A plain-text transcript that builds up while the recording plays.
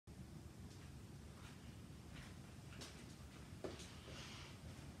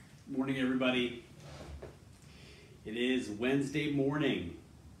morning, everybody. It is Wednesday morning,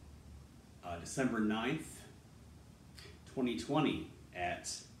 December 9th, 2020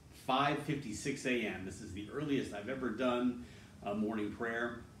 at 5:56 a.m. This is the earliest I've ever done a morning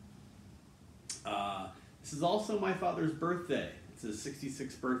prayer. This is also my father's birthday. It's his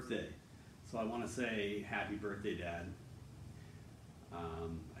 66th birthday. So I want to say happy birthday, Dad.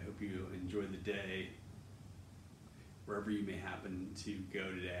 I hope you enjoy the day wherever you may happen to go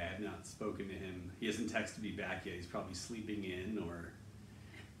today. I have not spoken to him. He hasn't texted me back yet. He's probably sleeping in, or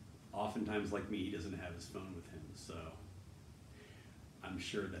oftentimes, like me, he doesn't have his phone with him. So I'm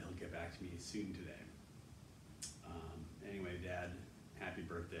sure that he'll get back to me soon today. Anyway, Dad, happy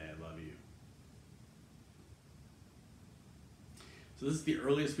birthday. I love you. So this is the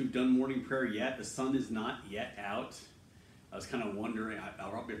earliest we've done morning prayer yet. The sun is not yet out. I was kind of wondering,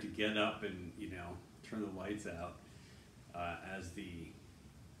 I'll probably have to get up and, turn the lights out as the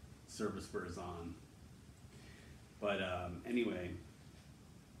service wears on. But anyway,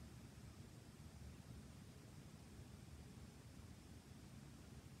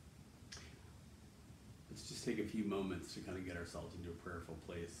 let's just take a few moments to kind of get ourselves into a prayerful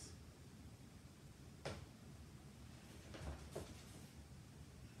place.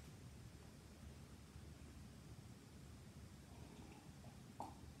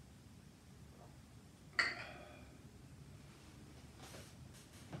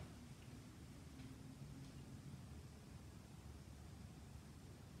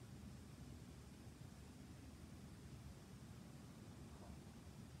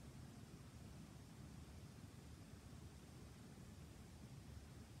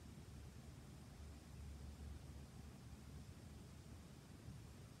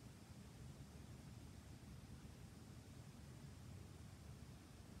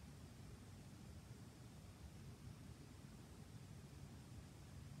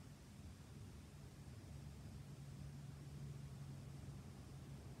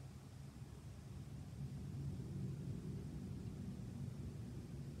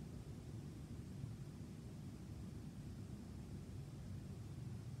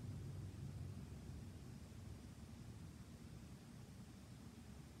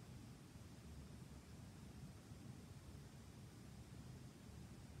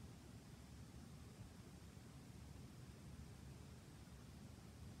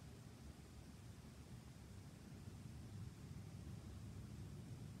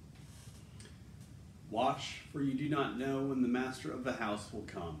 Watch, for you do not know when the master of the house will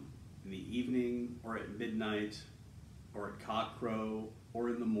come, in the evening, or at midnight, or at cockcrow, or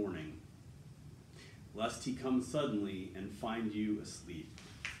in the morning, lest he come suddenly and find you asleep.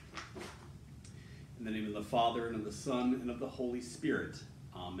 In the name of the Father, and of the Son, and of the Holy Spirit.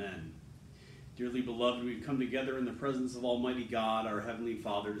 Amen. Dearly beloved, we've come together in the presence of Almighty God, our Heavenly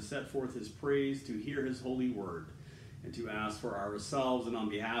Father, to set forth his praise, to hear his holy word, and to ask for ourselves and on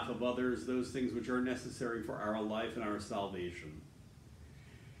behalf of others those things which are necessary for our life and our salvation.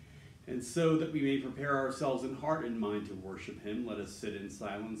 And so that we may prepare ourselves in heart and mind to worship him, let us sit in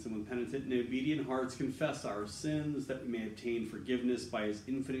silence and with penitent and obedient hearts confess our sins, that we may obtain forgiveness by his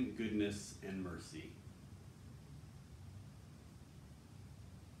infinite goodness and mercy.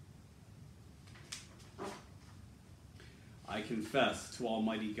 I confess to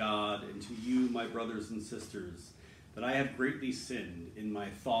Almighty God and to you, my brothers and sisters, that I have greatly sinned in my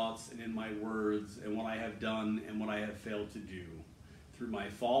thoughts and in my words, and what I have done and what I have failed to do, through my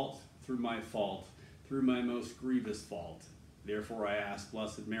fault, through my most grievous fault. Therefore I ask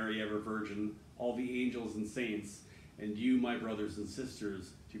Blessed Mary, ever Virgin, all the angels and saints, and you, my brothers and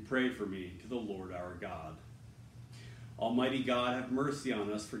sisters, to pray for me to the Lord our God. Almighty God, have mercy on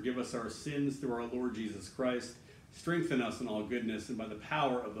us, forgive us our sins through our Lord Jesus Christ, strengthen us in all goodness, and by the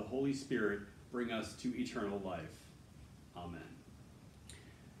power of the Holy Spirit, bring us to eternal life. Amen.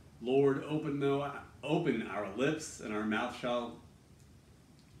 Lord, open our lips, and our mouth shall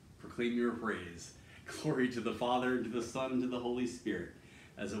proclaim your praise. Glory to the Father, and to the Son, and to the Holy Spirit,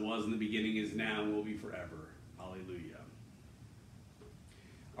 as it was in the beginning, is now, and will be forever. Alleluia.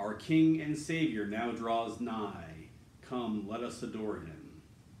 Our King and Savior now draws nigh. Come, let us adore him.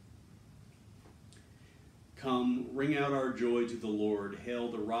 Come, ring out our joy to the Lord.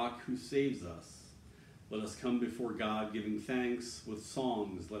 Hail the rock who saves us. Let us come before God, giving thanks with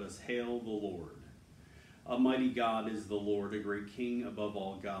songs. Let us hail the Lord. A mighty God is the Lord, a great King above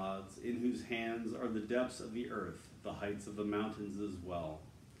all gods, in whose hands are the depths of the earth, the heights of the mountains as well.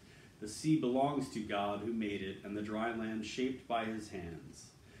 The sea belongs to God who made it, and the dry land shaped by his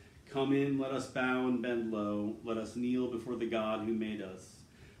hands. Come in, let us bow and bend low. Let us kneel before the God who made us.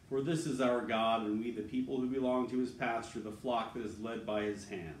 For this is our God, and we the people who belong to his pasture, the flock that is led by his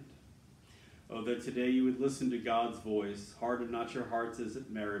hand. Oh, that today you would listen to God's voice, harden not your hearts as at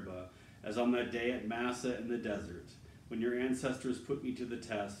Meribah, as on that day at Massa in the desert, when your ancestors put me to the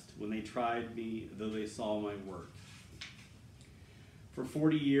test, when they tried me, though they saw my work. For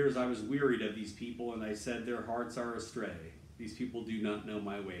 40 years I was wearied of these people, and I said, their hearts are astray. These people do not know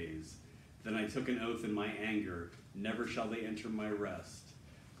my ways. Then I took an oath in my anger, never shall they enter my rest.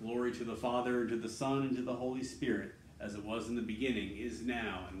 Glory to the Father, and to the Son, and to the Holy Spirit, as it was in the beginning, is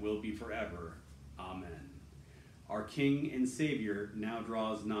now, and will be forever. Amen. Our King and Savior now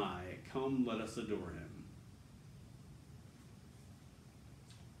draws nigh. Come, let us adore him.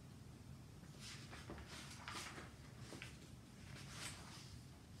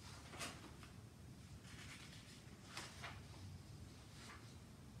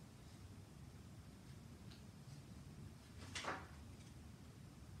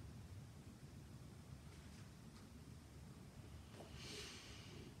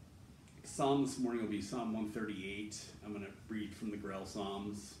 Psalm this morning will be Psalm 138. I'm going to read from the Grail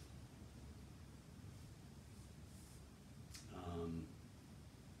Psalms.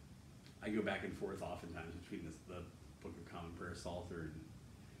 I go back and forth oftentimes between the Book of Common Prayer Psalter and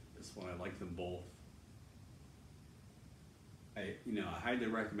this one. I like them both. I highly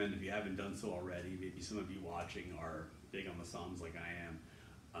recommend, if you haven't done so already, maybe some of you watching are big on the Psalms like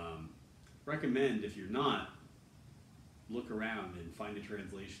I am. Recommend, if you're not, look around and find a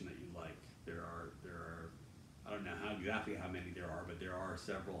translation that you like. There are I don't know exactly how many there are, but there are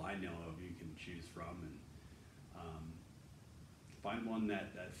several I know of you can choose from, and find one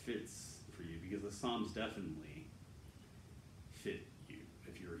that fits for you, because the Psalms definitely fit you.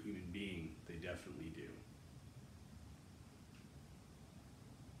 If you're a human being, they definitely do.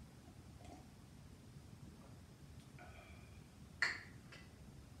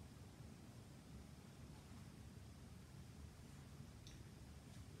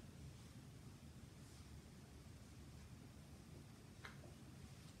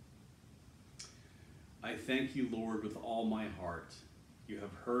 I thank you, Lord, with all my heart. You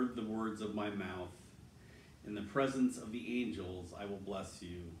have heard the words of my mouth. In the presence of the angels, I will bless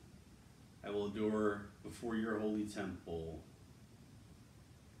you. I will adore before your holy temple.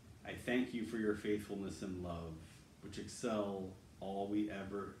 I thank you for your faithfulness and love, which excel all we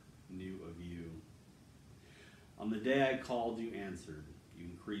ever knew of you. On the day I called, you answered. You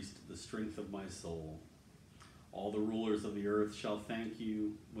increased the strength of my soul. All the rulers of the earth shall thank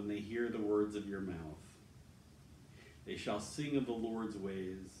you when they hear the words of your mouth. They shall sing of the Lord's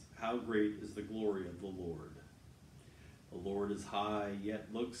ways. How great is the glory of the Lord. The Lord is high,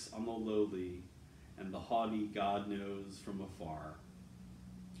 yet looks on the lowly, and the haughty God knows from afar.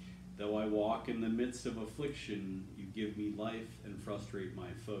 Though I walk in the midst of affliction, you give me life and frustrate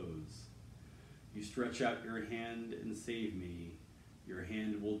my foes. You stretch out your hand and save me. Your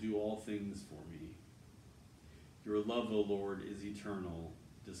hand will do all things for me. Your love, O Lord, is eternal.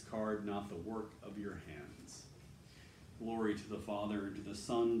 Discard not the work of your hands. Glory to the Father, and to the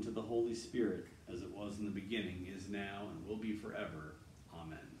Son, and to the Holy Spirit, as it was in the beginning, is now, and will be forever.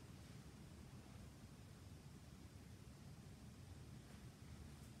 Amen.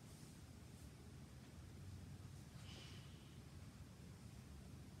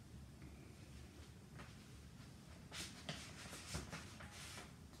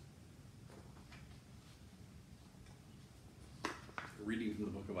 A reading from the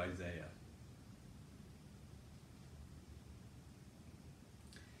book of Isaiah.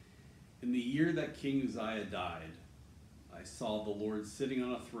 In the year that King Uzziah died, I saw the Lord sitting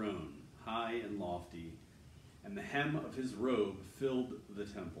on a throne, high and lofty, and the hem of his robe filled the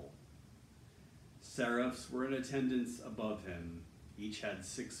temple. Seraphs were in attendance above him. Each had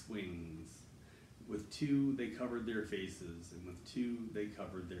 6 wings. With 2 they covered their faces, and with 2 they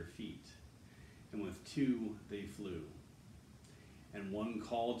covered their feet, and with 2 they flew. And one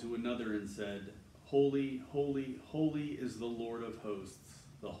called to another and said, Holy, holy, holy is the Lord of hosts.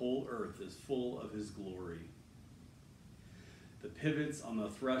 The whole earth is full of his glory. The pivots on the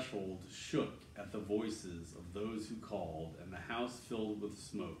threshold shook at the voices of those who called, and the house filled with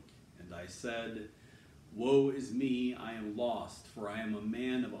smoke. And I said, Woe is me, I am lost, for I am a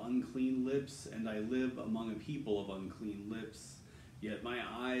man of unclean lips, and I live among a people of unclean lips. Yet my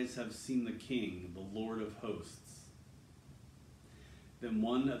eyes have seen the King, the Lord of hosts. Then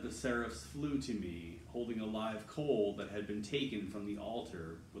one of the seraphs flew to me, holding a live coal that had been taken from the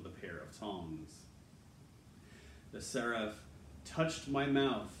altar with a pair of tongs. The seraph touched my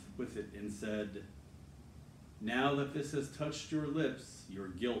mouth with it and said, Now that this has touched your lips, your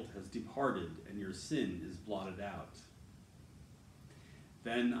guilt has departed and your sin is blotted out.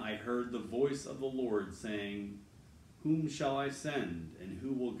 Then I heard the voice of the Lord saying, Whom shall I send, and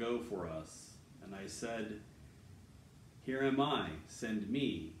who will go for us? And I said, Here am I, send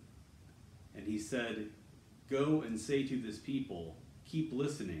me. And he said, Go and say to this people, keep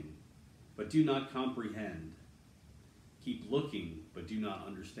listening, but do not comprehend. Keep looking, but do not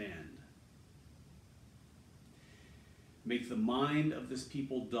understand. Make the mind of this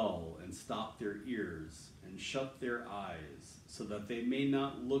people dull, and stop their ears, and shut their eyes, so that they may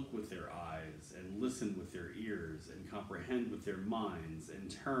not look with their eyes, and listen with their ears, and comprehend with their minds,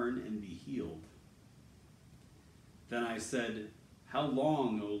 and turn and be healed. Then I said, How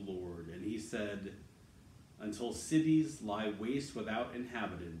long, O Lord? And he said, Until cities lie waste without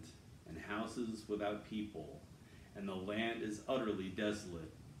inhabitant, and houses without people, and the land is utterly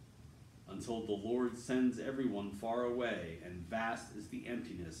desolate, until the Lord sends everyone far away, and vast is the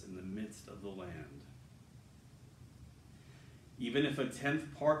emptiness in the midst of the land. Even if a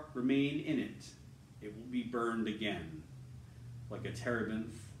 10th part remain in it, it will be burned again, like a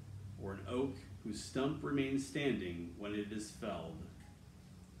terebinth or an oak whose stump remains standing when it is felled.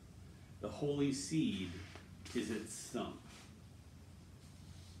 The holy seed is its stump.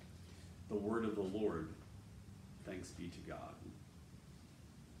 The word of the Lord. Thanks be to God.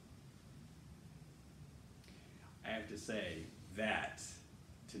 I have to say, that,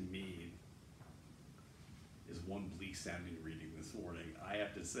 to me, is one bleak sounding reading this morning. I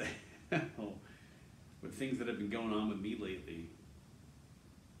have to say, with things that have been going on with me lately,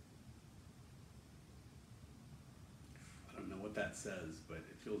 I don't know what that says, but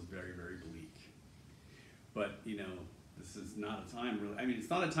it feels very, very bleak. But, you know, this is not a time really, I mean, it's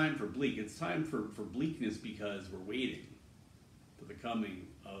not a time for bleak. It's time for bleakness because we're waiting for the coming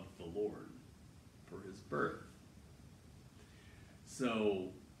of the Lord, for his birth. So,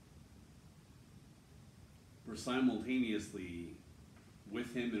 we're simultaneously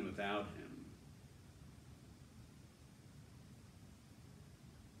with him and without him.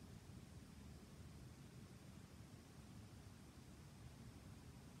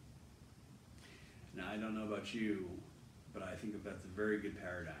 Now, I don't know about you, but I think that that's a very good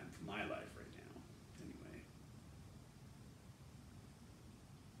paradigm for my life right now, anyway.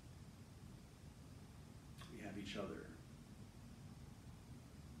 We have each other.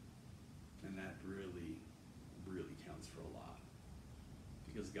 And that really, really counts for a lot.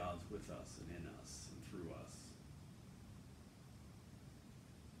 Because God's with us and in us and through us.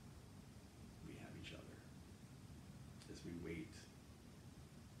 We have each other as we wait,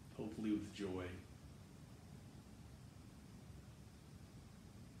 hopefully with joy.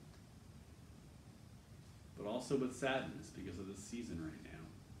 But also with sadness because of this season right now.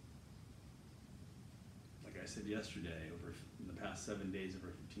 Like I said yesterday, in the past 7 days,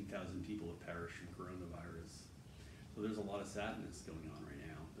 over 15,000 people have perished from coronavirus. So there's a lot of sadness going on right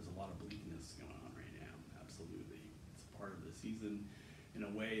now. There's a lot of bleakness going on right now. Absolutely. It's part of the season in a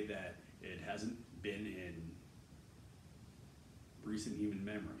way that it hasn't been in recent human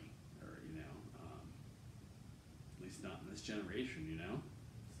memory, or, you know, at least not in this generation, you know?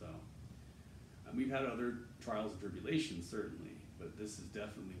 So, we've had other trials and tribulations, certainly, but this is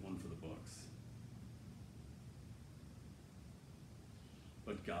definitely one for the books.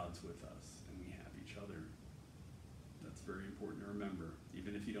 But God's with us, and we have each other. That's very important to remember,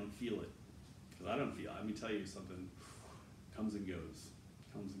 even if you don't feel it. Because I don't feel it. Let me tell you something. Comes and goes.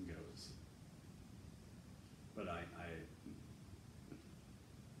 Comes and goes. But I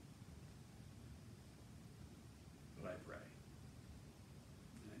pray.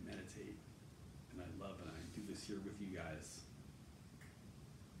 And I meditate. And I love, and I do this here with you guys.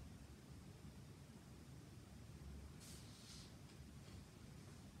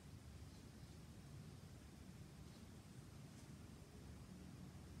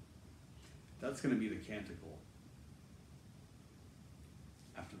 That's going to be the canticle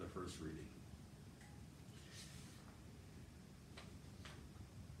after the first reading.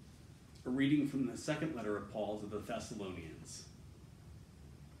 A reading from the second letter of Paul to the Thessalonians.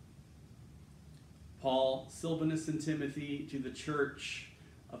 Paul, Silvanus, and Timothy to the church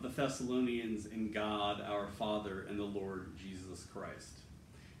of the Thessalonians in God our Father and the Lord Jesus Christ.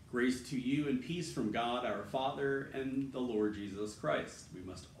 Grace to you and peace from God our Father and the Lord Jesus Christ. We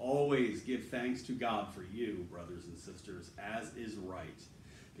must always give thanks to God for you, brothers and sisters, as is right,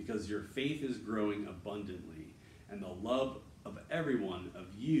 because your faith is growing abundantly, and the love of everyone of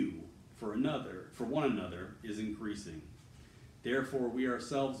you for one another is increasing. Therefore, we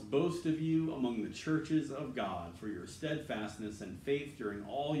ourselves boast of you among the churches of God for your steadfastness and faith during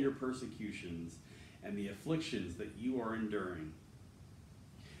all your persecutions and the afflictions that you are enduring.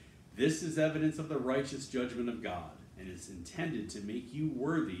 This is evidence of the righteous judgment of God, and is intended to make you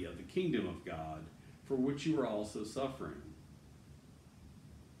worthy of the kingdom of God, for which you are also suffering.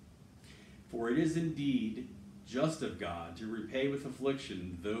 For it is indeed just of God to repay with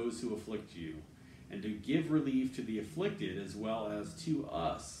affliction those who afflict you, and to give relief to the afflicted as well as to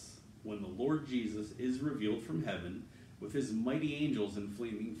us, when the Lord Jesus is revealed from heaven with his mighty angels in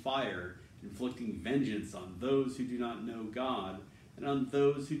flaming fire, inflicting vengeance on those who do not know God and on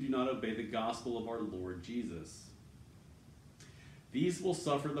those who do not obey the gospel of our Lord Jesus. These will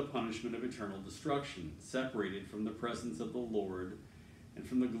suffer the punishment of eternal destruction, separated from the presence of the Lord and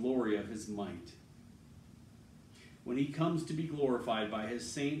from the glory of his might, when he comes to be glorified by his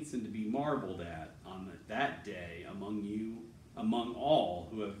saints and to be marveled at on that day among all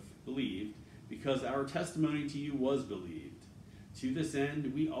who have believed, because our testimony to you was believed. To this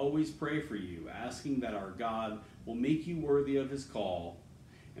end, we always pray for you, asking that our God will make you worthy of his call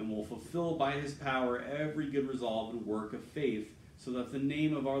and will fulfill by his power every good resolve and work of faith, so that the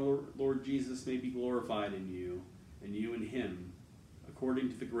name of our Lord Jesus may be glorified in you, and you in him, according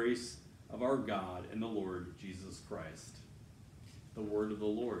to the grace of our God and the Lord Jesus Christ. The word of the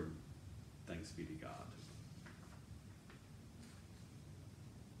Lord. Thanks be to God.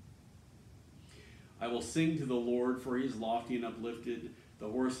 I will sing to the Lord, for he is lofty and uplifted. The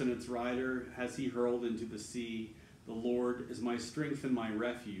horse and its rider has he hurled into the sea. The Lord is my strength and my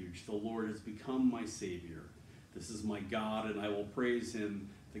refuge. The Lord has become my Savior. This is my God, and I will praise him,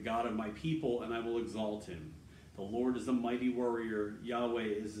 the God of my people, and I will exalt him. The Lord is a mighty warrior. Yahweh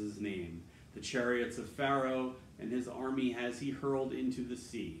is his name. The chariots of Pharaoh and his army has he hurled into the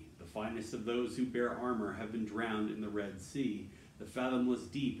sea. The finest of those who bear armor have been drowned in the Red Sea. The fathomless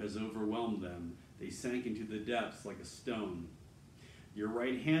deep has overwhelmed them. They sank into the depths like a stone. Your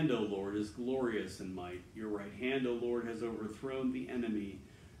right hand, O Lord, is glorious in might. Your right hand, O Lord, has overthrown the enemy.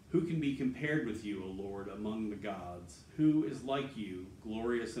 Who can be compared with you, O Lord, among the gods? Who is like you,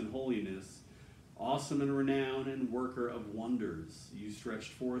 glorious in holiness, awesome in renown, and worker of wonders? You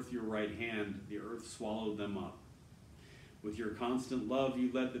stretched forth your right hand, the earth swallowed them up. With your constant love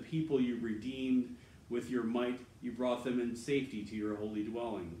you led the people you redeemed. With your might you brought them in safety to your holy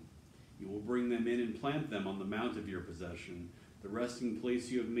dwelling. You will bring them in and plant them on the mount of your possession, the resting place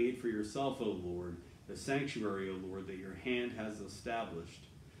you have made for yourself, O Lord, the sanctuary, O Lord, that your hand has established.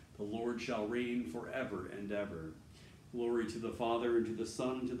 The Lord shall reign forever and ever. Glory to the Father, and to the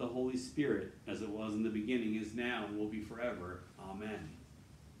Son, and to the Holy Spirit, as it was in the beginning, is now, and will be forever. Amen.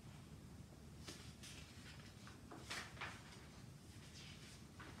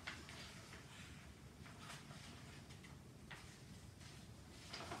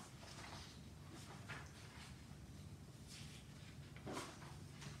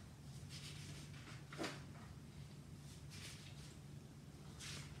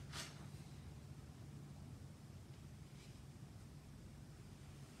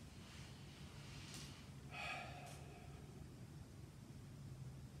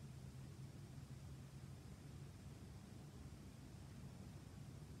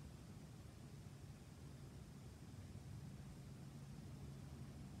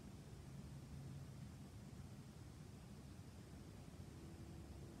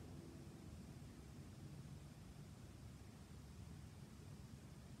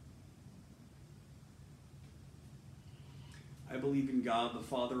 I believe in God, the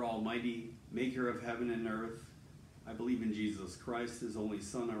Father Almighty, maker of heaven and earth. I believe in Jesus Christ, his only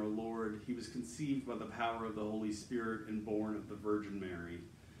Son, our Lord. He was conceived by the power of the Holy Spirit and born of the Virgin Mary.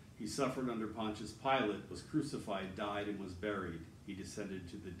 He suffered under Pontius Pilate, was crucified, died, and was buried. He descended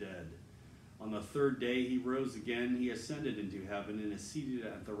to the dead. On the third day he rose again. He ascended into heaven and is seated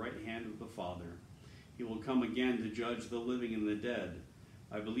at the right hand of the Father. He will come again to judge the living and the dead.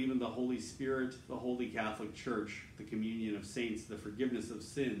 I believe in the Holy Spirit, the Holy Catholic Church, the communion of saints, the forgiveness of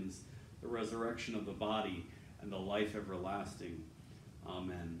sins, the resurrection of the body, and the life everlasting.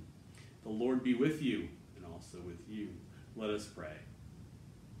 Amen. The Lord be with you, and also with you. Let us pray.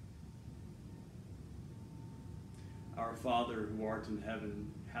 Our Father, who art in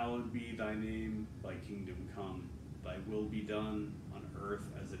heaven, hallowed be thy name. Thy kingdom come. Thy will be done on earth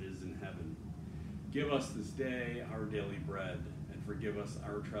as it is in heaven. Give us this day our daily bread, and forgive us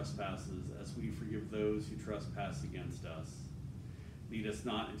our trespasses as we forgive those who trespass against us. Lead us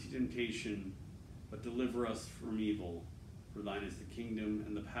not into temptation, but deliver us from evil. For thine is the kingdom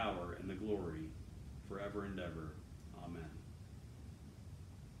and the power and the glory, forever and ever. Amen.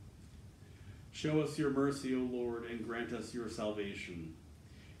 Show us your mercy, O Lord, and grant us your salvation.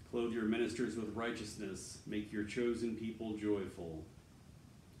 Clothe your ministers with righteousness. Make your chosen people joyful.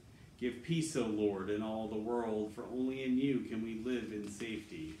 Give peace, O Lord, in all the world, for only in you can we live in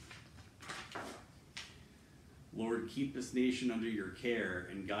safety. Lord, keep this nation under your care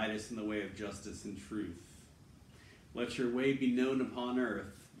and guide us in the way of justice and truth. Let your way be known upon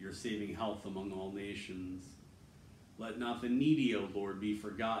earth, your saving health among all nations. Let not the needy, O Lord, be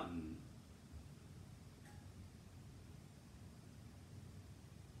forgotten,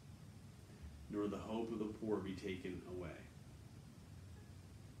 nor the hope of the poor be taken away.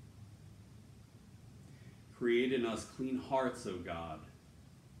 Create in us clean hearts, O God,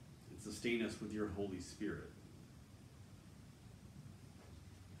 and sustain us with your Holy Spirit.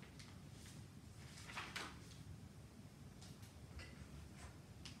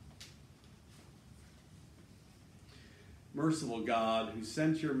 Merciful God, who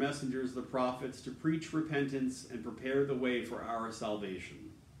sent your messengers, the prophets, to preach repentance and prepare the way for our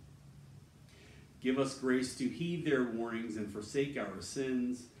salvation, give us grace to heed their warnings and forsake our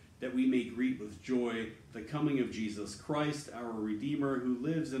sins, that we may greet with joy the coming of Jesus Christ, our Redeemer, who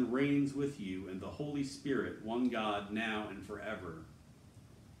lives and reigns with you and the Holy Spirit, one God, now and forever.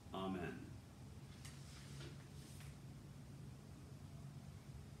 Amen.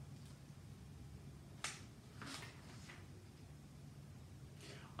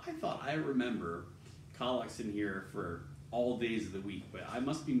 I thought I remember collects in here for all days of the week, but I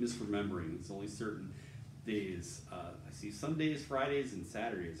must be misremembering. It's only certain days. I see Sundays, Fridays, and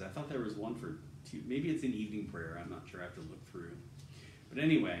Saturdays. I thought there was one for two. Maybe it's an evening prayer. I'm not sure. I have to look through. But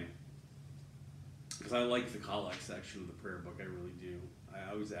anyway, because I like the collect section of the prayer book. I really do.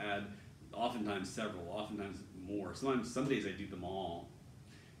 I always add, oftentimes several, oftentimes more. Sometimes, some days I do them all,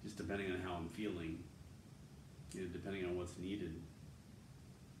 just depending on how I'm feeling, depending on what's needed.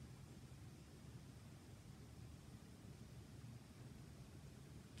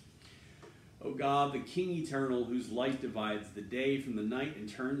 O God, the King eternal, whose light divides the day from the night and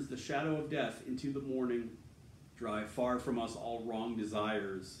turns the shadow of death into the morning, drive far from us all wrong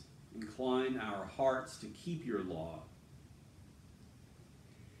desires. Incline our hearts to keep your law,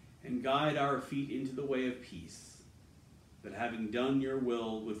 and guide our feet into the way of peace, that having done your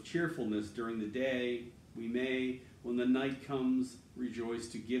will with cheerfulness during the day, we may, when the night comes, rejoice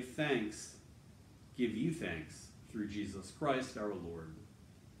to give you thanks, through Jesus Christ our Lord.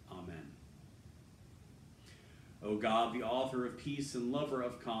 Amen. O God, the author of peace and lover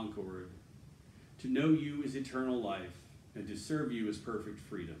of concord, to know you is eternal life, and to serve you is perfect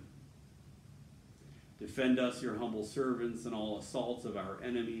freedom. Defend us, your humble servants, in all assaults of our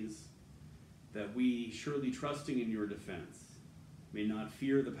enemies, that we, surely trusting in your defense, may not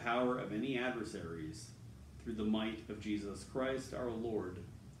fear the power of any adversaries, through the might of Jesus Christ our Lord.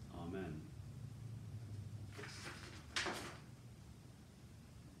 Amen.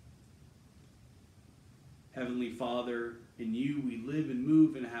 Heavenly Father, in you we live and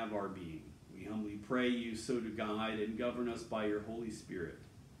move and have our being. We humbly pray you so to guide and govern us by your Holy Spirit,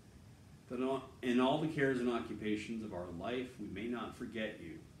 that in all the cares and occupations of our life we may not forget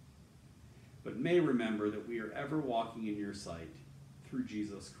you, but may remember that we are ever walking in your sight, through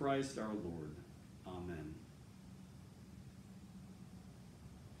Jesus Christ our Lord. Amen.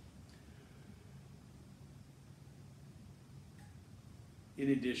 In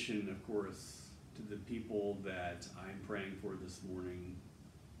addition, of course, to the people that I'm praying for this morning,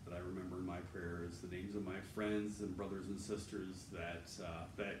 that I remember in my prayers, the names of my friends and brothers and sisters that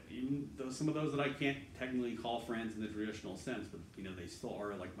even though some of those that I can't technically call friends in the traditional sense, but they still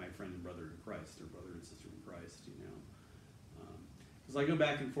are like my friend and brother in Christ, or brother and sister in Christ. Because I go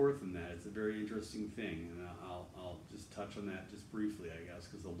back and forth in that. It's a very interesting thing, and I'll just touch on that just briefly, I guess,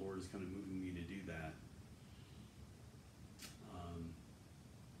 because the Lord is kind of moving me to do that.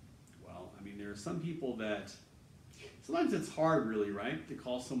 There are some people that sometimes it's hard, really, right, to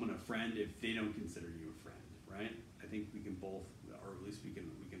call someone a friend if they don't consider you a friend, right? I think we can both, or at least we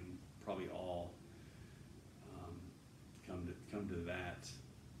can probably all come to that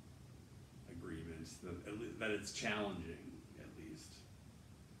agreement that it's challenging, at least.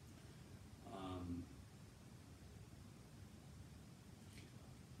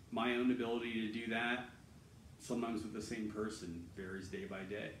 My own ability to do that, sometimes with the same person, varies day by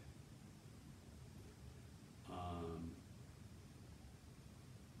day.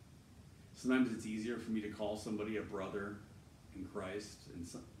 Sometimes it's easier for me to call somebody a brother in Christ, and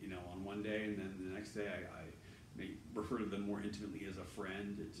on one day, and then the next day I may refer to them more intimately as a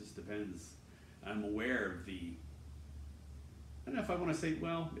friend. It just depends. I'm aware of I don't know if I want to say,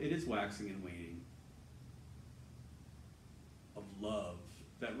 well, it is waxing and waning of love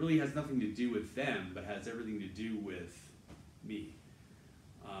that really has nothing to do with them, but has everything to do with me.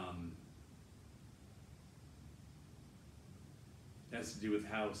 It has to do with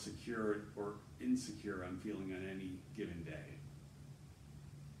how secure or insecure I'm feeling on any given day.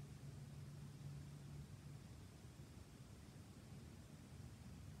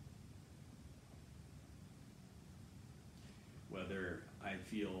 Whether I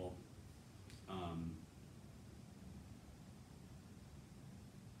feel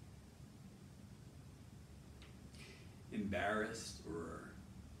embarrassed or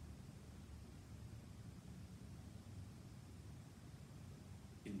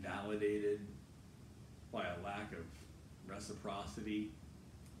invalidated by a lack of reciprocity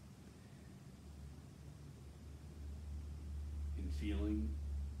in feeling,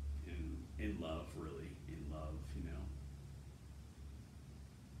 in love, really, in love, you know.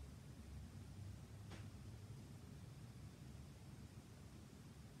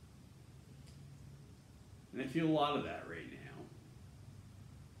 And I feel a lot of that right now.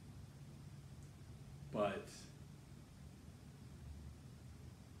 But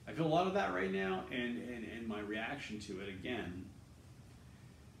I feel a lot of that right now, and my reaction to it, again,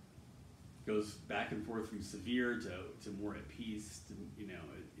 goes back and forth from severe to more at peace. To, you know,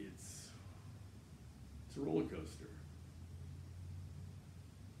 it's a roller coaster.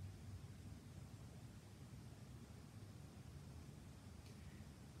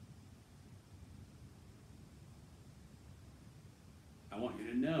 I want you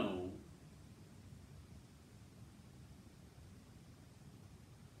to know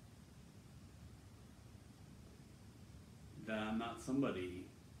that I'm not somebody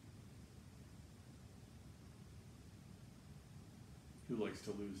who likes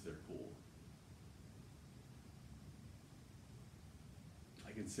to lose their cool.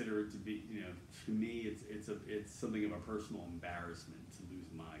 I consider it to be, you know, to me, it's something of a personal embarrassment to lose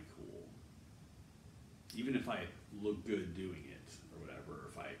my cool. Even if I look good doing it or whatever, or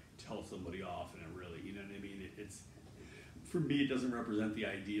if I tell somebody off and it really, you know what I mean? It's for me, it doesn't represent the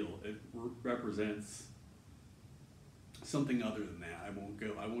ideal. It represents something other than that. I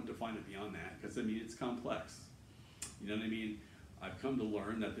won't define it beyond that, because I mean, it's complex. You know what I mean? I've come to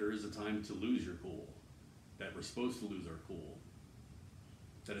learn that there is a time to lose your cool, that we're supposed to lose our cool,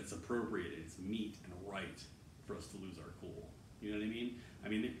 that it's appropriate, it's meet and right for us to lose our cool. You know what I mean? I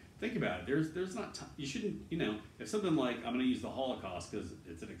mean, think about it. There's not time. You shouldn't, you know, if something like, I'm going to use the Holocaust because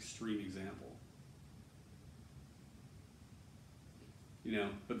it's an extreme example. You know,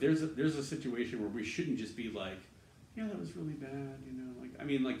 but there's a situation where we shouldn't just be like, yeah, that was really bad, you know, like, I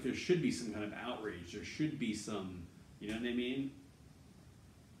mean, like, there should be some kind of outrage. There should be some, you know what I mean?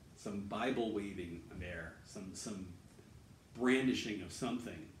 Some Bible waving there, some brandishing of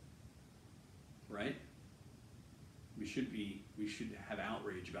something, right? We should have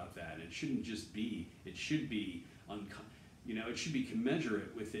outrage about that. It shouldn't just be, it should be, you know, it should be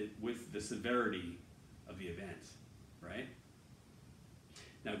commensurate with the severity of the event, right?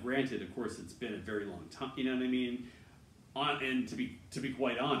 Now, granted, of course, it's been a very long time, you know what I mean? And to be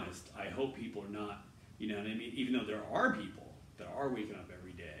quite honest, I hope people are not, you know what I mean? Even though there are people that are waking up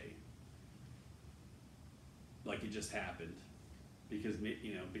every day, like it just happened, because,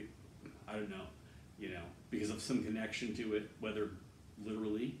 you know, I don't know, you know, because of some connection to it, whether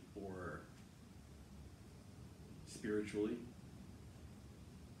literally or spiritually.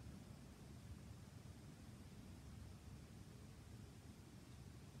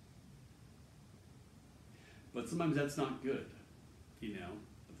 But sometimes that's not good, you know,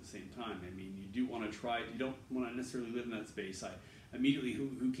 at the same time. I mean, you do want to try, you don't want to necessarily live in that space. Immediately,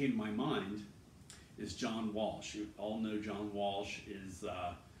 who came to my mind is John Walsh. You all know John Walsh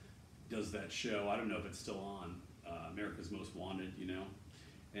does that show. I don't know if it's still on, America's Most Wanted, you know.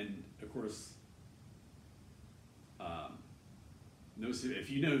 And, of course, if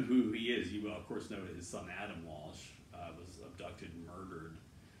you know who he is, you will, of course, know his son Adam Walsh was abducted and murdered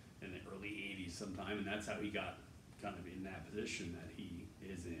in the early 80s sometime, and that's how he got kind of in that position that he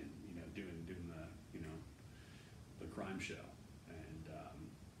is in, you know, doing the, you know, the crime show,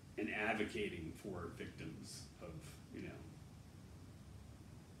 and advocating for victims of, you know,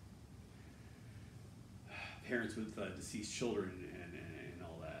 parents with deceased children and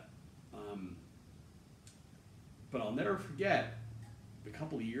all that. But I'll never forget a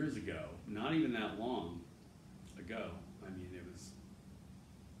couple of years ago, not even that long ago, I mean, it was,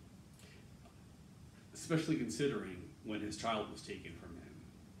 especially considering when his child was taken from him,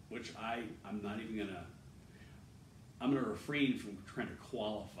 which I'm not even gonna, I'm gonna refrain from trying to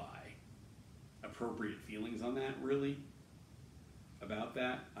qualify appropriate feelings on that, really, about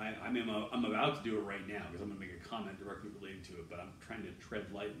that. I'm about to do it right now because I'm gonna make a comment directly related to it, but I'm trying to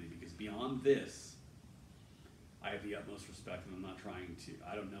tread lightly because beyond this, I have the utmost respect, and I'm not trying to,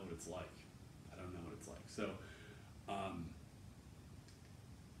 I don't know what it's like. I don't know what it's like. So,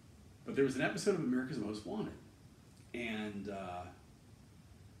 but there was an episode of America's Most Wanted, and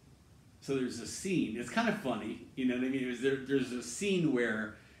so there's a scene, it's kind of funny, you know what I mean? There's a scene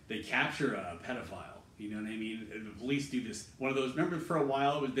where they capture a pedophile, You know what I mean? And the police do this, one of those, remember for a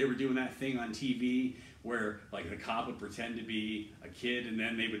while they were doing that thing on TV where like the cop would pretend to be a kid and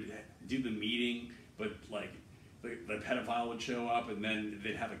then they would do the meeting, but like the pedophile would show up and then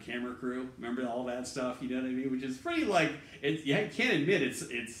they'd have a camera crew. Remember all that stuff? You know what I mean? Which is pretty like, you can't admit it's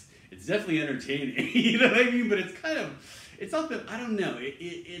definitely entertaining. You know what I mean? But it's kind of, it's not that, I don't know.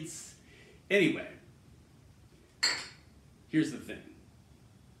 It's, anyway, here's the thing.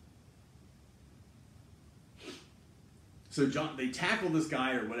 So they tackle this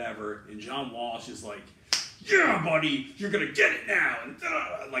guy or whatever, and John Walsh is like, yeah, buddy, you're going to get it now, and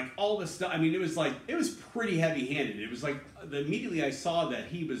like all this stuff. I mean, it was pretty heavy-handed. It was like, immediately I saw that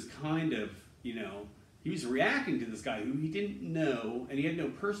he was kind of, you know, he was reacting to this guy who he didn't know, and he had no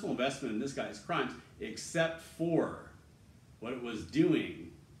personal investment in this guy's crimes, except for what it was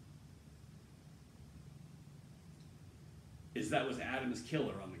doing is that was Adam's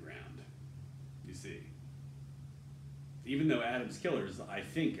killer on the ground, you see. Even though Adam's killers, I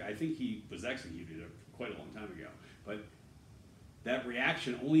think he was executed quite a long time ago. But that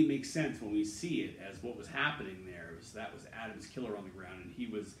reaction only makes sense when we see it as what was happening there. That was Adam's killer on the ground, and he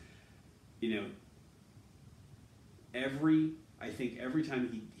was, you know, I think every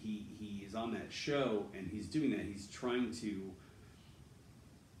time he is on that show and he's doing that, he's trying to,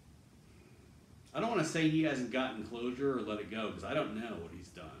 I don't want to say he hasn't gotten closure or let it go, because I don't know what he's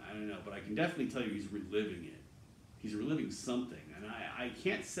done. I don't know, but I can definitely tell you he's reliving it. He's reliving something, and I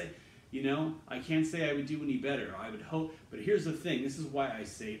can't say, you know, I can't say I would do any better. I would hope, but here's the thing. This is why I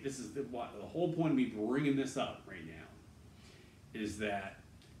say, this is the whole point of me bringing this up right now, is that,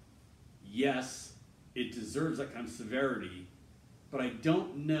 yes, it deserves that kind of severity, but I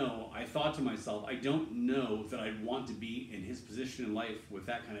don't know, I thought to myself, I don't know that I'd want to be in his position in life with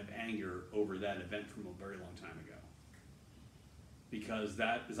that kind of anger over that event from a very long time ago. Because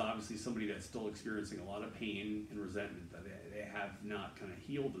that is obviously somebody that's still experiencing a lot of pain and resentment that they have not kind of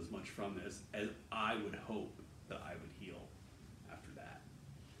healed as much from this as I would hope that I would heal after that.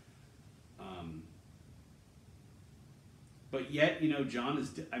 But yet, you know, John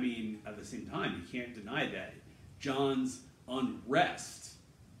is, I mean, at the same time, you can't deny that John's unrest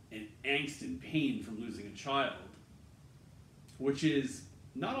and angst and pain from losing a child, which is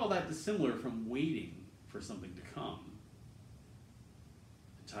not all that dissimilar from waiting for something to come.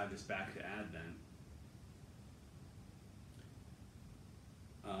 Tie this back to Advent.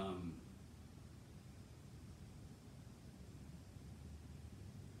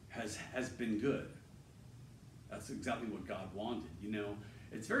 Has been good. That's exactly what God wanted. You know,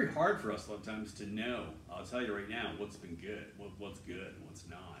 it's very hard for us sometimes to know. I'll tell you right now, what's been good, what's good, and what's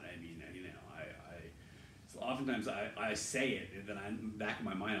not. I mean, you know, so oftentimes I say it, and then I'm back in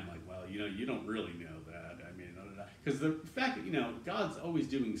my mind, I'm like, well, you know, you don't really know that. I mean, because the fact that, you know, God's always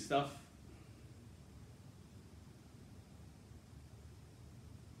doing stuff.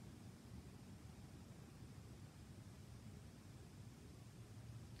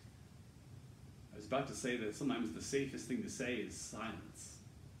 I was about to say that sometimes the safest thing to say is silence.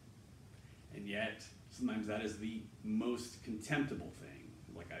 And yet, sometimes that is the most contemptible thing,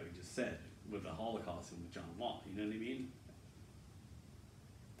 like I just said, with the Holocaust and with John Law. You know what I mean?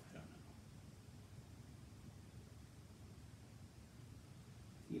 I don't know.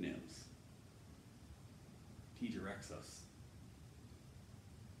 He knows. He directs us.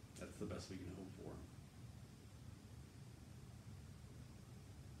 That's the best we can hope for.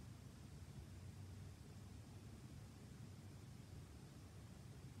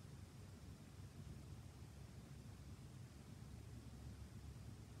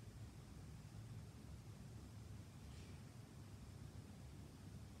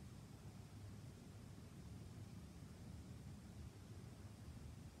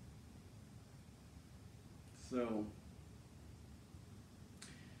 So,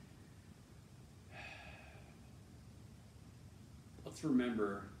 let's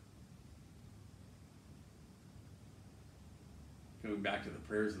remember, going back to the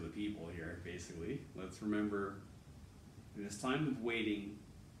prayers of the people here, basically, let's remember in this time of waiting,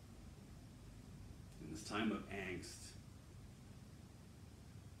 in this time of angst,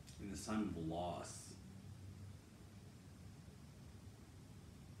 in this time of loss,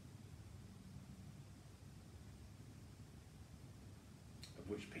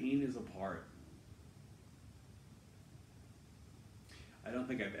 which pain is a part. I don't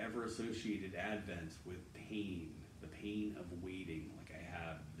think I've ever associated Advent with pain, the pain of waiting, like I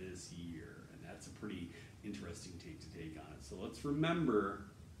have this year. And that's a pretty interesting take to take on it. So let's remember,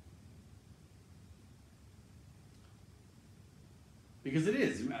 because it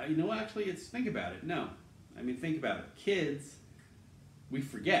is, you know, actually, think about it. No, I mean, think about it. Kids, we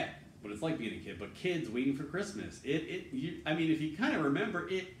forget. what it's like being a kid. But kids waiting for Christmas, I mean, if you kind of remember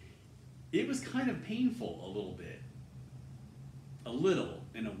it was kind of painful a little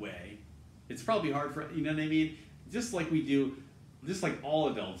in a way. It's probably hard for, you know what I mean? Just like we do, just like all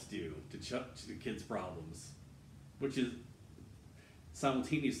adults do to the kids' problems, which is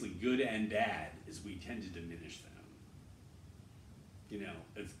simultaneously good and bad, is we tend to diminish them. You know,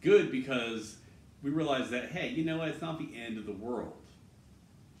 it's good because we realize that, hey, you know what, it's not the end of the world.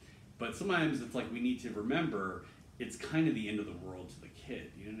 But sometimes it's like we need to remember it's kind of the end of the world to the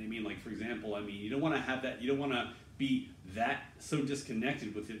kid. You know what I mean? Like, for example, I mean, you don't want to have that, you don't want to be that so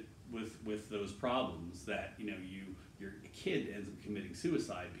disconnected with it, with those problems that, you know, your kid ends up committing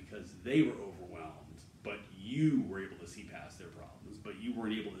suicide because they were overwhelmed, but you were able to see past their problems, but you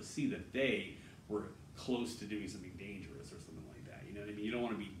weren't able to see that they were close to doing something dangerous or something like that. You know what I mean? You don't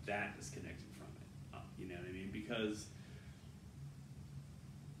want to be that disconnected from it. You know what I mean? Because,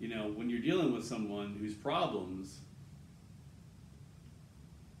 you know, when you're dealing with someone whose problems,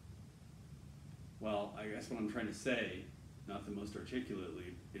 well, I guess what I'm trying to say, not the most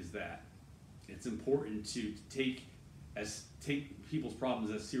articulately, is that it's important to take people's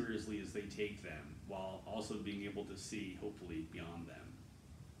problems as seriously as they take them, while also being able to see, hopefully, beyond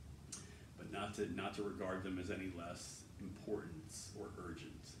them, but not to regard them as any less important or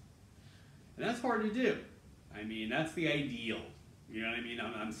urgent. And that's hard to do. I mean, that's the ideal. You know what I mean?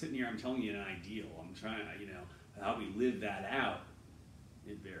 I'm sitting here, I'm telling you an ideal. I'm trying, you know, how we live that out,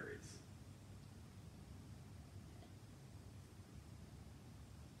 it varies.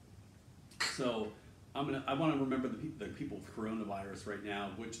 So I want to remember the people with coronavirus right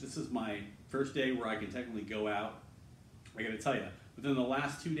now, which this is my first day where I can technically go out. I got to tell you, within the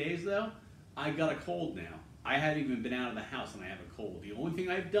last 2 days though, I got a cold now. I haven't even been out of the house and I have a cold. The only thing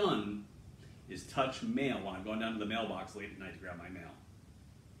I've done is touch mail when I'm going down to the mailbox late at night to grab my mail.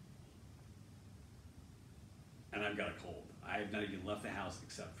 And I've got a cold. I have not even left the house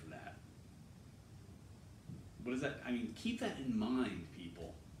except for that. What is that? I mean, keep that in mind,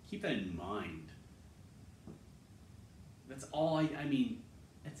 people. Keep that in mind. That's all I mean,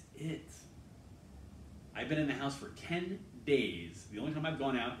 that's it. I've been in the house for 10 days. The only time I've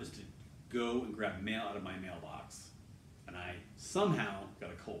gone out is to go and grab mail out of my mailbox. And I somehow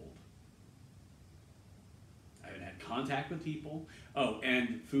got a cold. I haven't had contact with people. Oh,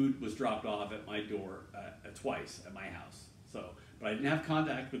 and food was dropped off at my door twice at my house. So, but I didn't have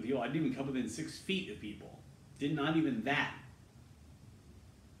contact with people. I didn't even come within 6 feet of people. Did not even that.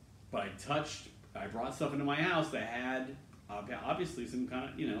 But I brought stuff into my house that had obviously some kind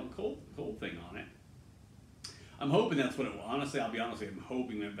of, you know, cold thing on it. I'm hoping that's what it was. Honestly, I'll be honest with you, I'm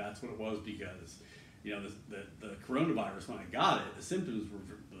hoping that that's what it was because, you know, the coronavirus, when I got it, the symptoms were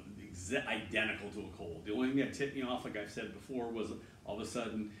identical to a cold. The only thing that tipped me off, like I've said before, was all of a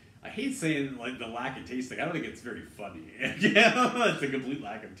sudden, I hate saying like the lack of taste thing. I don't think it's very funny. Yeah, it's a complete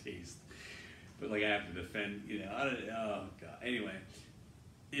lack of taste. But like I have to defend, you know, oh God. Anyway,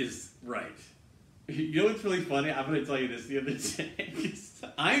 is right. You know what's really funny? I'm going to tell you this the other day.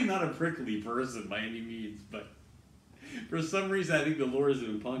 I'm not a prickly person by any means, but for some reason I think the Lord has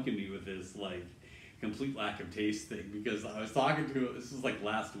been punking me with this like complete lack of taste thing, because I was talking to, this was like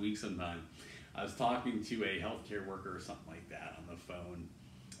last week sometime, I was talking to a healthcare worker or something like that on the phone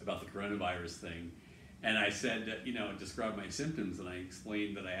about the coronavirus thing, and I said that, you know, described my symptoms, and I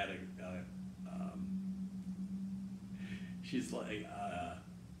explained that I had she's like,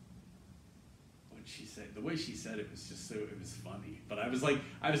 what she said, the way she said it was just so, it was funny. But I was like,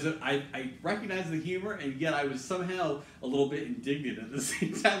 I recognized the humor, and yet I was somehow a little bit indignant at the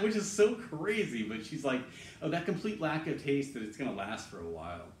same time, which is so crazy. But she's like, oh, that complete lack of taste, that it's going to last for a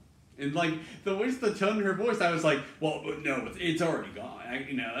while. And like, the tone in her voice, I was like, well, no, it's already gone.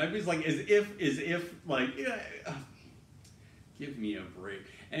 You know, I was like, as if, like, yeah, give me a break.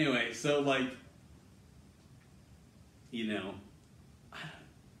 Anyway, so like, you know,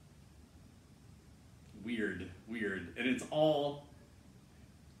 weird, and it's all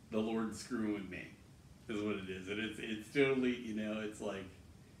the Lord screwing with me, is what it is, and it's totally, you know, it's like,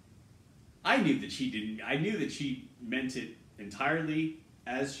 I knew that she meant it entirely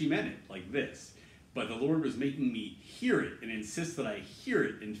as she meant it, like this, but the Lord was making me hear it and insist that I hear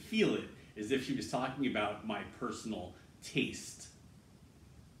it and feel it as if she was talking about my personal taste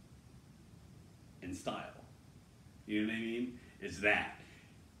and style. You know what I mean? It's that.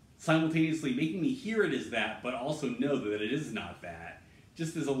 Simultaneously making me hear it as that, but also know that it is not that.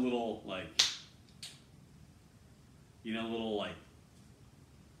 Just as a little, like, you know, a little,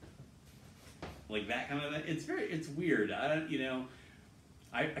 like that kind of thing. It's weird. I don't, you know,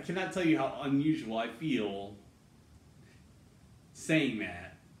 I cannot tell you how unusual I feel saying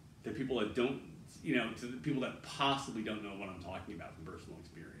that to people that don't, to the people that possibly don't know what I'm talking about from personal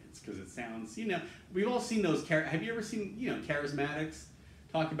experience, because it sounds, we've all seen those. Have you ever seen, charismatics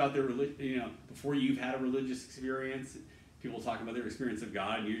talk about their religion, before you've had a religious experience? People talk about their experience of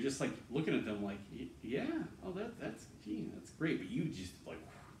God, and you're just like looking at them like, yeah, oh, that's great, but you just like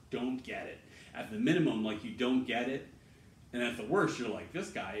don't get it. At the minimum, like you don't get it, and at the worst, you're like, this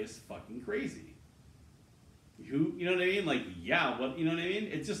guy is fucking crazy. Who, you know what I mean? Like, yeah, what, you know what I mean?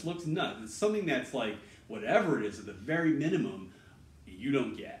 It just looks nuts. It's something that's like, whatever it is, at the very minimum, you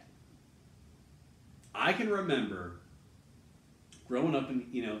don't get. I can remember growing up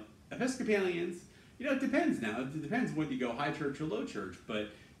in, Episcopalians, it depends now. It depends whether you go high church or low church, but,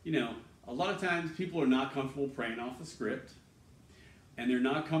 a lot of times people are not comfortable praying off the script, and they're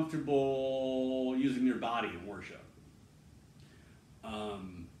not comfortable using their body in worship.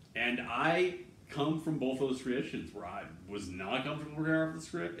 And I come from both those traditions where I was not comfortable praying off the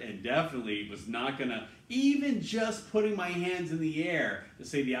script, and definitely was not gonna, even just putting my hands in the air to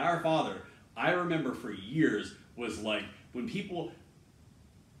say the Our Father, I remember for years was like, when people,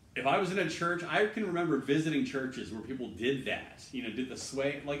 if I was in a church, I can remember visiting churches where people did that, did the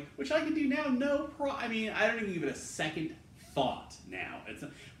sway, like, which I can do now, I don't even give it a second thought now.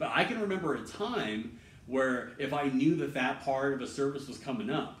 But I can remember a time where if I knew that part of a service was coming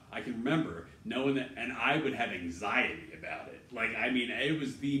up, I can remember knowing that, and I would have anxiety about it. Like, it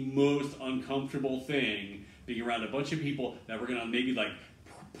was the most uncomfortable thing being around a bunch of people that were gonna maybe like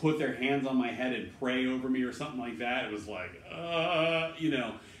put their hands on my head and pray over me or something like that. It was like,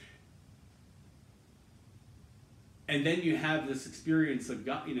 And then you have this experience of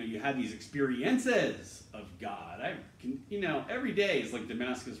God, you have these experiences of God. I can, every day is like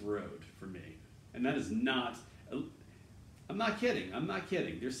Damascus Road for me. And that is not, I'm not kidding.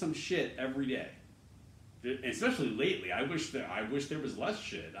 There's some shit every day. Especially lately. I wish there was less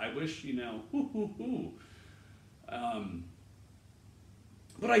shit. I wish,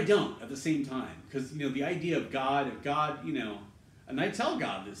 but I don't at the same time. Because, the idea of God, and I tell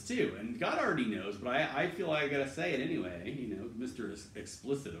God this too, and God already knows, but I feel like I gotta say it anyway, Mr.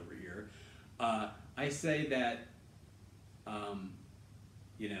 Explicit over here. I say that, I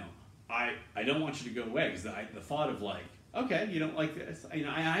don't want you to go away, because the thought of like, okay, you don't like this,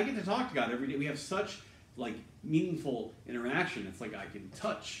 I get to talk to God every day. We have such like meaningful interaction. It's like I can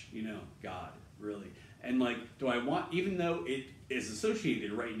touch, God, really. And like, do I want, even though it is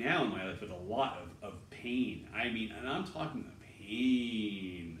associated right now in my life with a lot of pain, and I'm talking about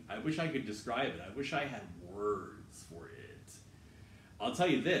pain. I wish I could describe it. I wish I had words for it. I'll tell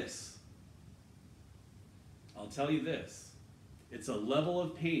you this. It's a level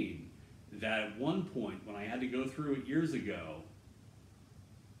of pain that at one point, when I had to go through it years ago,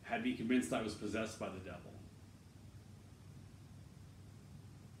 had me convinced I was possessed by the devil.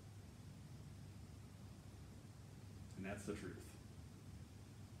 And that's the truth.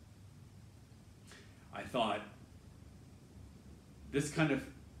 I thought, these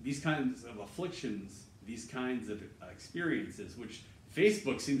kinds of afflictions, these kinds of experiences, which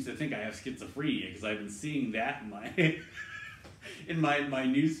Facebook seems to think I have schizophrenia, because I've been seeing that in my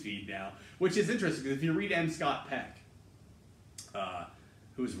news feed now, which is interesting, because if you read M. Scott Peck,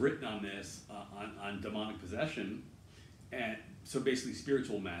 who's written on this, on demonic possession, and so basically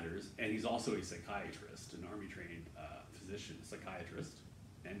spiritual matters, and he's also a psychiatrist, an army-trained physician, psychiatrist,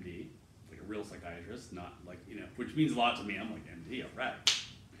 MD, like a real psychiatrist, not like, which means a lot to me. I'm like, MD, all right.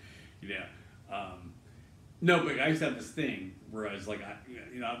 No, but I used to have this thing where I was like,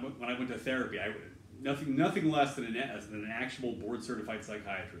 when I went to therapy, nothing less than an actual board-certified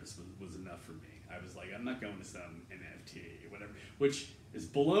psychiatrist was enough for me. I was like, I'm not going to some NFT or whatever, which is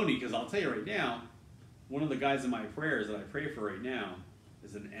baloney, because I'll tell you right now, one of the guys in my prayers that I pray for right now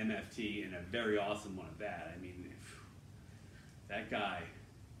is an MFT, and a very awesome one at that. That guy.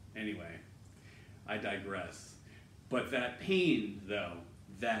 Anyway, I digress. But that pain, though,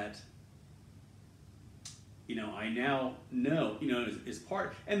 that I now know, is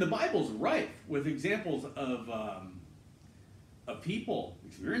part, and the Bible's rife with examples of people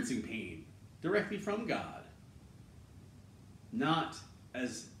experiencing pain directly from God, not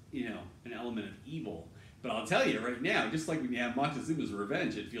as an element of evil. But I'll tell you right now, just like when you have Montezuma's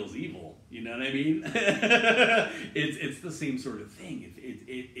Revenge, it feels evil. You know what I mean? It's the same sort of thing.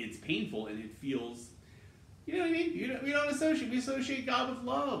 It's painful, and it feels. You know what I mean? We associate God with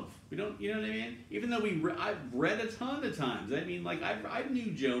love. We don't. You know what I mean? Even though I've read a ton of times. Like I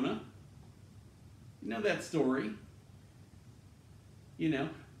knew Jonah. You know that story.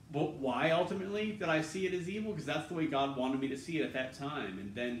 But why ultimately did I see it as evil? Because that's the way God wanted me to see it at that time,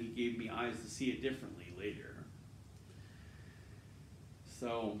 and then He gave me eyes to see it differently later.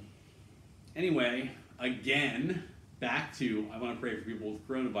 So, anyway, again, back to, I want to pray for people with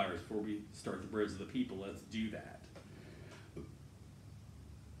coronavirus before we start the prayers of the people. Let's do that.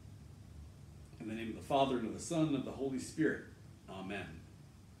 In the name of the Father, and of the Son, and of the Holy Spirit. Amen.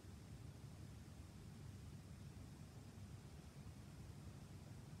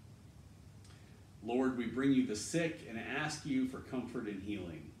 Lord, we bring you the sick and ask you for comfort and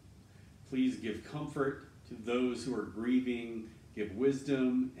healing. Please give comfort to those who are grieving, give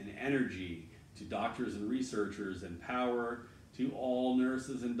wisdom and energy to doctors and researchers, and power to all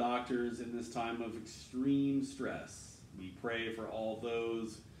nurses and doctors in this time of extreme stress. We pray for all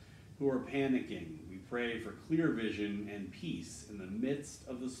those who are panicking. We pray for clear vision and peace in the midst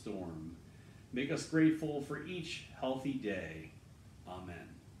of the storm. Make us grateful for each healthy day. Amen.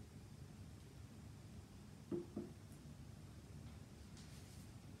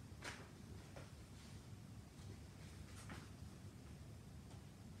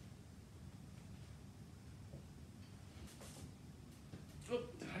 Oh,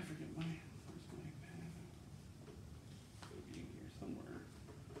 did I forget where's my pen? It'll be in here somewhere.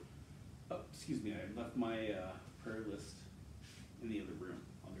 Oh, excuse me, I left my prayer list in the other room.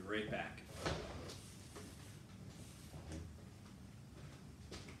 I'll be right back.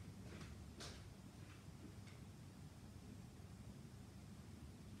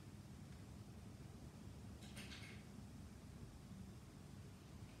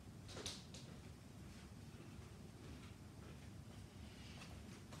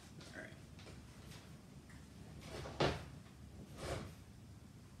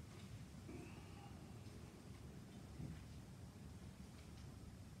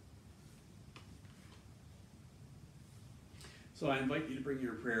 So I invite you to bring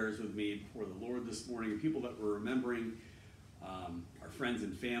your prayers with me before the Lord this morning. People that we're remembering, our friends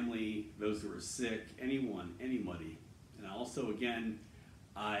and family, those who are sick, anyone, anybody. And also, again,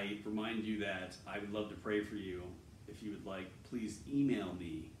 I remind you that I would love to pray for you. If you would like, please email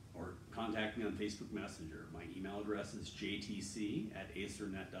me or contact me on Facebook Messenger. My email address is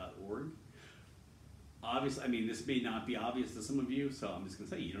jtc@acernet.org. Obviously, I mean, this may not be obvious to some of you, so I'm just going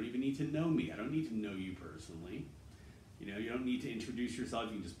to say, you don't even need to know me. I don't need to know you personally. You know, you don't need to introduce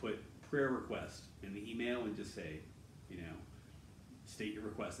yourself. You can just put prayer request in the email and just say, you know, state your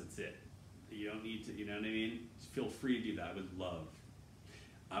request. That's it. You don't need to, you know what I mean? Just feel free to do that. I would love.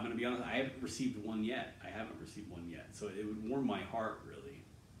 I'm going to be honest, I haven't received one yet. So it would warm my heart, really.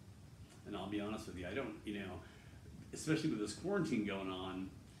 And I'll be honest with you, I don't, you know, especially with this quarantine going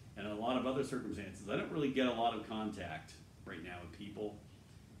on and a lot of other circumstances, I don't really get a lot of contact right now with people.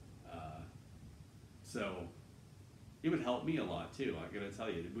 So it would help me a lot too. I gotta tell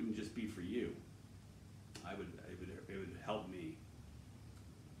you, it wouldn't just be for you. It would help me,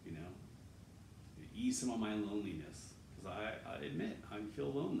 you know, ease some of my loneliness. Because I admit, I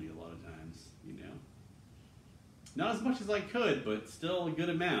feel lonely a lot of times, you know. Not as much as I could, but still a good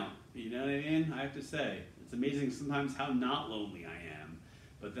amount, you know what I mean? I have to say, it's amazing sometimes how not lonely I am.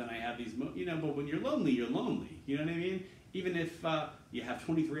 But then I have these, you know, but when you're lonely, you know what I mean? Even if you have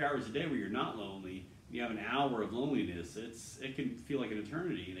 23 hours a day where you're not lonely, you have an hour of loneliness, it can feel like an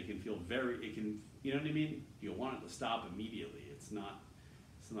eternity, and it can feel you know what I mean? You'll want it to stop immediately. It's not,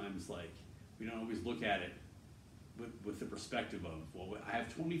 sometimes like, we don't always look at it with the perspective of, well, I have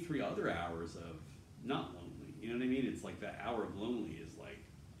 23 other hours of not lonely. You know what I mean? It's like that hour of lonely is like,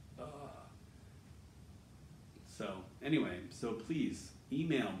 So anyway, so please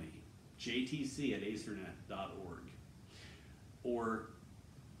email me, jtc@acernet.org, or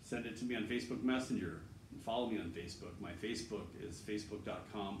send it to me on Facebook Messenger and follow me on Facebook. My Facebook is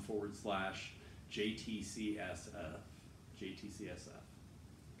facebook.com/JTCSF. JTCSF.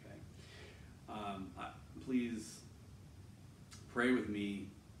 Okay. Please pray with me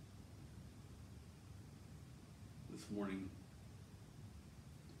this morning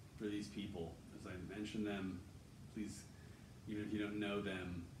for these people. As I mention them, please, even if you don't know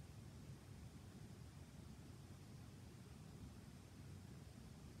them,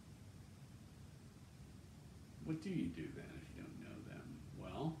 what do you do then if you don't know them?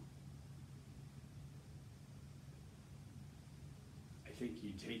 Well, I think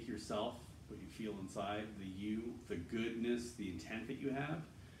you take yourself, what you feel inside, the goodness, the intent that you have,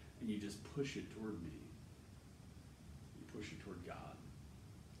 and you just push it toward me. You push it toward God.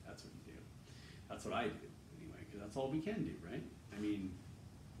 That's what you do. That's what I do, anyway, because that's all we can do, right? I mean,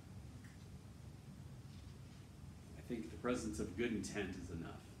 I think the presence of good intent is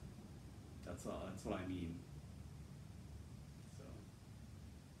enough. That's all. That's what I mean. So,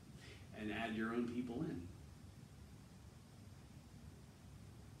 and add your own people in.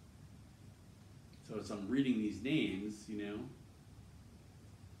 So as I'm reading these names, you know,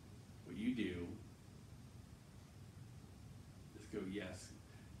 yes,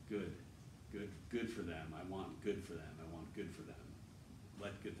 good, good for them. I want good for them. I want good for them.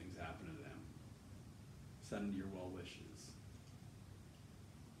 Let good things happen to them. Send your well wishes.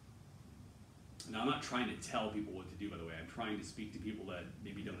 Now, I'm not trying to tell people what to do, by the way. I'm trying to speak to people that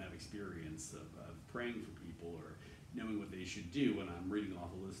maybe don't have experience of praying for people or knowing what they should do when I'm reading off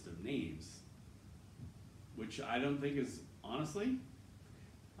a list of names, which I don't think is, honestly,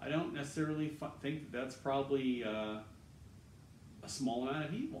 I don't necessarily think that's probably a small amount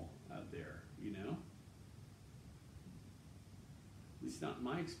of people out there, you know? At least not in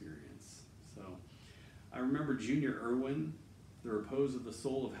my experience. So I remember Junior Irwin, The Repose of the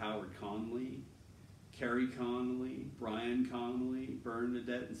Soul of Howard Conley, Kerry Connolly, Brian Connolly,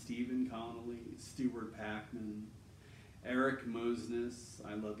 Bernadette and Stephen Connolly, Stuart Packman, Eric Mosnes.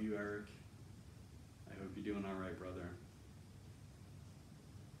 I love you, Eric. I hope you're doing all right, brother.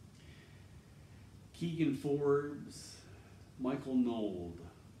 Keegan Forbes, Michael Nold,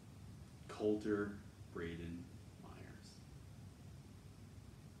 Coulter, Braden Myers.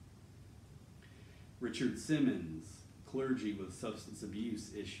 Richard Simmons, clergy with substance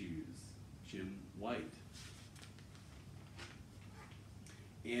abuse issues, Jim White.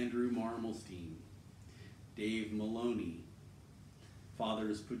 Andrew Marmelstein, Dave Maloney,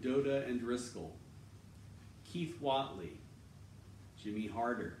 Fathers Pudoda and Driscoll, Keith Watley, Jimmy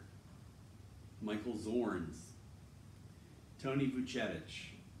Harder, Michael Zorns, Tony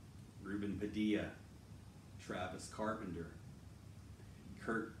Vucetich, Ruben Padilla, Travis Carpenter,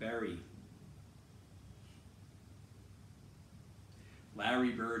 Kurt Berry,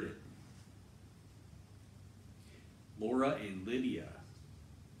 Larry Burdett, Laura and Lydia,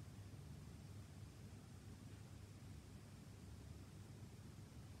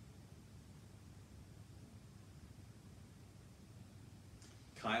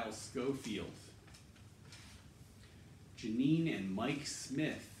 Kyle Schofield, Janine and Mike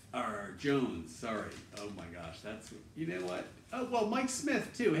Smith, or Jones, sorry. Oh my gosh, that's, you know what? Oh, well, Mike Smith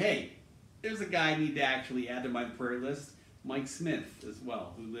too. Hey, there's a guy I need to actually add to my prayer list. Mike Smith as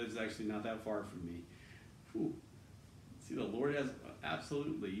well, who lives actually not that far from me. Whew. See, the Lord has,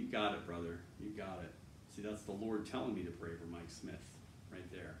 absolutely, you got it, brother. You got it. See, that's the Lord telling me to pray for Mike Smith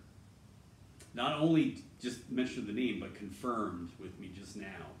right there. Not only just mentioned the name, but confirmed with me just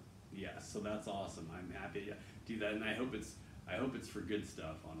now. Yes, so that's awesome. I'm happy to do that, and I hope it's for good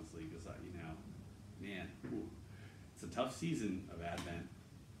stuff, honestly, because you know, man, ooh, it's a tough season of Advent.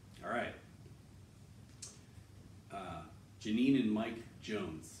 All right, Janine and Mike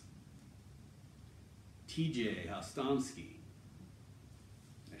Jones, TJ Hostomsky.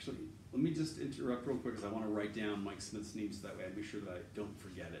 Actually, let me just interrupt real quick because I want to write down Mike Smith's name so that way I make sure that I don't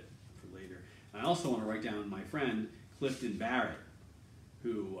forget it for later. And I also want to write down my friend Clifton Barrett,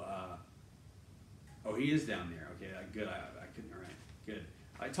 who, oh, he is down there. Okay, good. I couldn't. All right, good.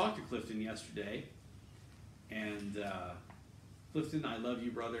 I talked to Clifton yesterday, and Clifton, I love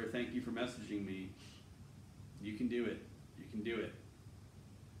you, brother. Thank you for messaging me. You can do it. You can do it.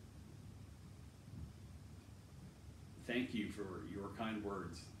 Thank you for your kind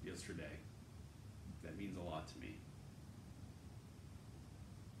words yesterday. That means a lot to me.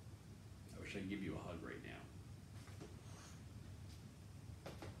 I wish I could give you a hug right now.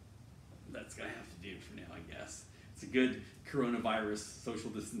 That's gonna have to do for now, I guess. It's a good coronavirus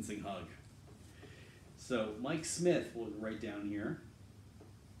social distancing hug. So Mike Smith, we'll write down here.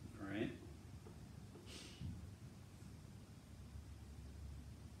 All right.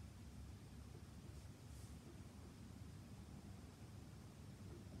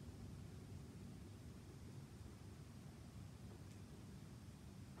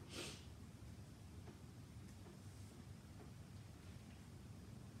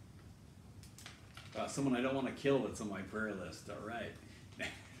 Someone I don't want to kill that's on my prayer list. All right.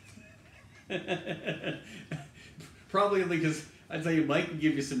 Probably because I tell you, Mike can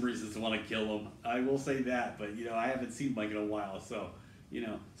give you some reasons to want to kill him. I will say that, but you know, I haven't seen Mike in a while, so you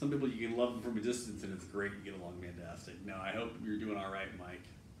know, some people you can love him from a distance and it's great. You get along fantastic. No, I hope you're doing all right, Mike.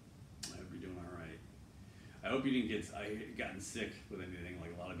 I hope you're doing all right. I hope you didn't gotten sick with anything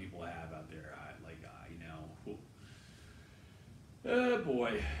like a lot of people have out there. You know. Whew. Oh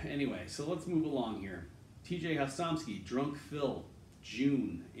boy. Anyway, so let's move along here. TJ Hostomsky, Drunk Phil,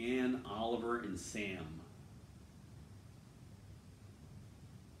 June, Ann, Oliver, and Sam.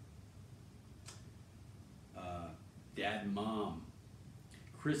 Dad and Mom.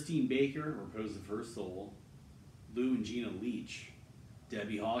 Christine Baker, Repose of Her Soul. Lou and Gina Leach.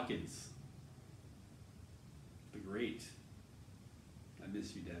 Debbie Hawkins. The Great. I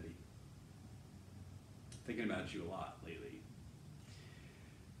miss you, Debbie. Thinking about you a lot lately.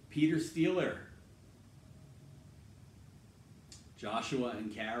 Peter Steeler, Joshua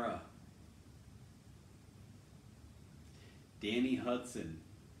and Kara, Danny Hudson,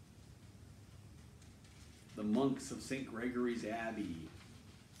 the monks of St. Gregory's Abbey,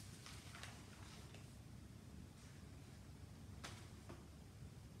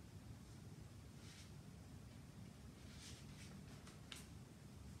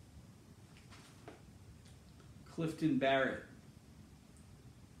 Clifton Barrett,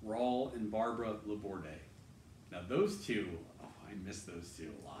 Raul and Barbara Laborde. Now those two, oh, I miss those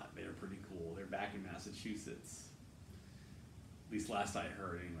two a lot. They're pretty cool. They're back in Massachusetts. At least last I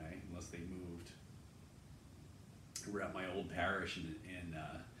heard anyway, unless they moved. We're at my old parish in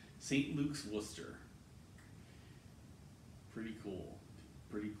St. Luke's, Worcester. Pretty cool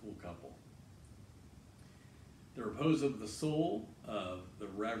couple. The repose of the soul of the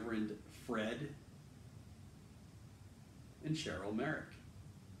Reverend Fred and Cheryl Merrick.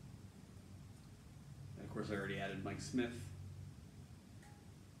 And of course, I already added Mike Smith.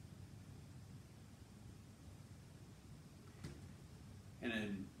 And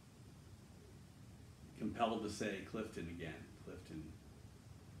then compelled to say Clifton again. Clifton.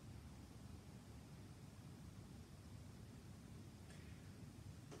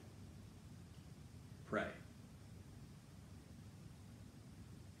 Pray.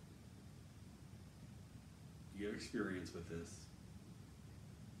 You have experience with this.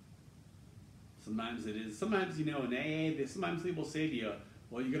 Sometimes it is, sometimes, you know, in AA, sometimes people say to you,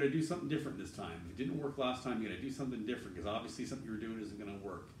 well, you got to do something different this time. If it didn't work last time, you got to do something different because obviously something you were doing isn't going to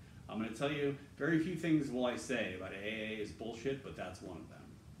work. I'm going to tell you, very few things will I say about AA is bullshit, but that's one of them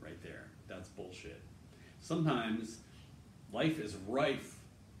right there. That's bullshit. Sometimes life is rife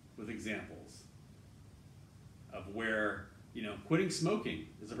with examples of where, you know, quitting smoking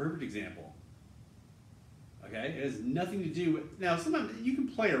is a perfect example. Okay, it has nothing to do with, now sometimes you can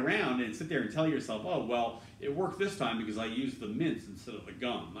play around and sit there and tell yourself, oh, well, it worked this time because I used the mints instead of the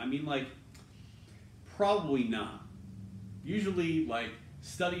gum. I mean, like, probably not. Usually, like,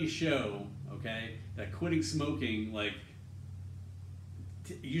 studies show, okay, that quitting smoking, like,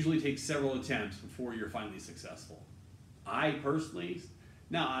 usually takes several attempts before you're finally successful. I personally,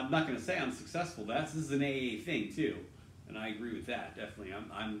 now I'm not going to say I'm successful. This is an AA thing too. And I agree with that, definitely.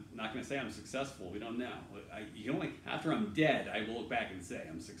 I'm not going to say I'm successful. We don't know. You can only, after I'm dead, I will look back and say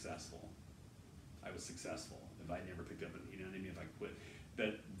I'm successful. I was successful if I never picked up, you know what I mean, if I quit.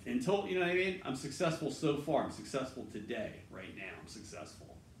 But until, you know what I mean, I'm successful so far. I'm successful today, right now. I'm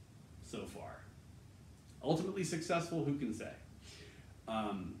successful so far. Ultimately successful, who can say?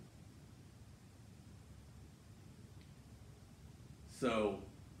 So,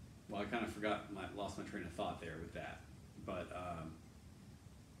 well, I kind of lost my train of thought there with that. But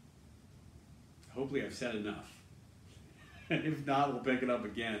hopefully I've said enough. If not, we'll pick it up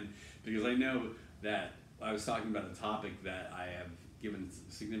again because I know that I was talking about a topic that I have given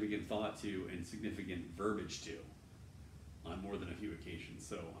significant thought to and significant verbiage to on more than a few occasions.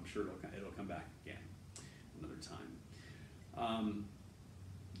 So I'm sure it'll come back again another time.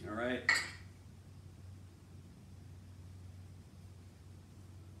 All right.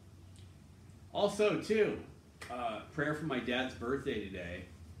 Also, too, prayer for my dad's birthday today.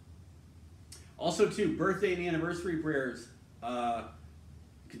 Also, too, birthday and anniversary prayers, you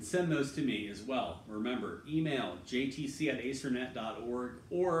can send those to me as well. Remember, email jtc@acernet.org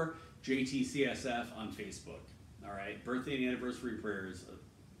or jtcsf on Facebook. All right, birthday and anniversary prayers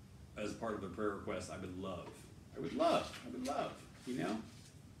as part of the prayer request. I would love, you know?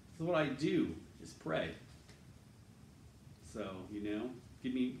 This is what I do, is pray. So, you know,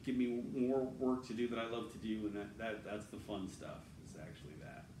 give me more work to do that I love to do, and that's the fun stuff, is actually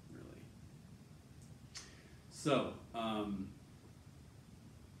that, really. So,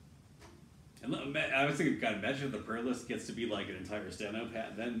 and I was thinking, God, imagine if the prayer list gets to be like an entire stand-up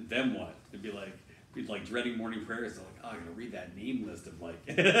hat, then what? It'd be like dreading morning prayers. So like, oh, I gotta read that name list of like,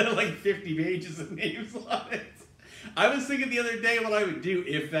 like 50 pages of names on it. I was thinking the other day what I would do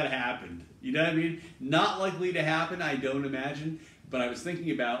if that happened. You know what I mean? Not likely to happen, I don't imagine. But I was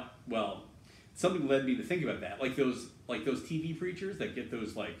thinking about, well, something led me to think about that. Like those TV preachers that get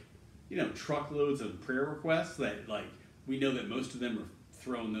those, like, you know, truckloads of prayer requests that, like, we know that most of them are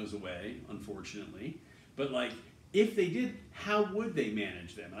throwing those away, unfortunately. But, like, if they did, how would they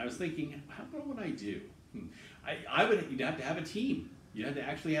manage them? And I was thinking, what would I do? You'd have to have a team. You'd have to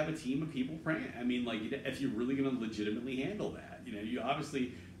actually have a team of people praying. I mean, like, if you're really going to legitimately handle that. You know, you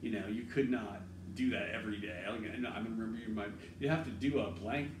obviously, you know, you could not do that every day. I remember you have to do a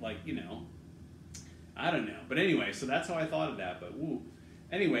blank, like, you know, I don't know. But anyway, so that's how I thought of that. But woo.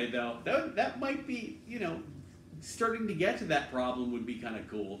 Anyway, though, that might be, you know, Starting to get to that problem would be kind of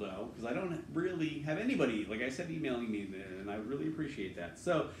cool, though, because I don't really have anybody, like I said, emailing me, and I really appreciate that.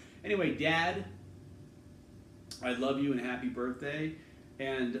 So, anyway, Dad, I love you and happy birthday.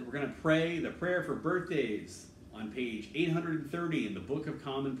 And we're going to pray the prayer for birthdays on page 830 in the Book of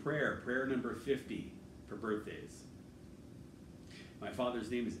Common Prayer, prayer number 50 for birthdays. My father's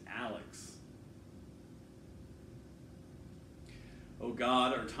name is Alex. O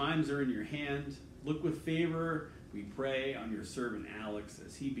God, our times are in your hand. Look with favor, we pray, on your servant Alex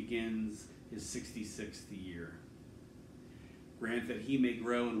as he begins his 66th year. Grant that he may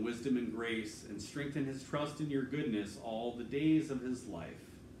grow in wisdom and grace and strengthen his trust in your goodness all the days of his life.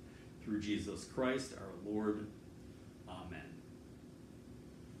 Through Jesus Christ our Lord. Amen.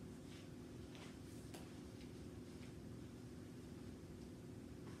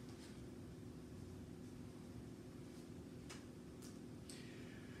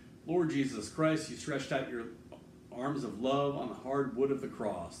 Lord Jesus Christ, you stretched out your arms of love on the hard wood of the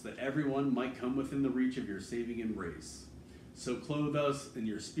cross, that everyone might come within the reach of your saving embrace. So clothe us in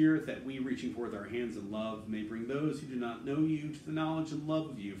your spirit, that we, reaching forth our hands in love, may bring those who do not know you to the knowledge and love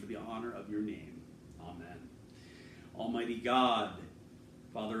of you for the honor of your name. Amen. Almighty God,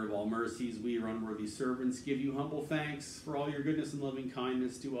 Father of all mercies, we, your unworthy servants, give you humble thanks for all your goodness and loving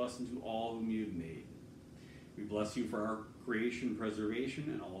kindness to us and to all whom you have made. We bless you for our creation and preservation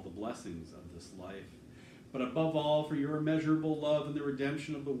and all the blessings of this life, but above all for your immeasurable love and the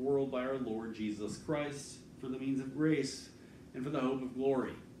redemption of the world by our Lord Jesus Christ, for the means of grace and for the hope of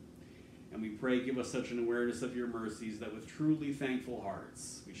glory. And we pray, give us such an awareness of your mercies that with truly thankful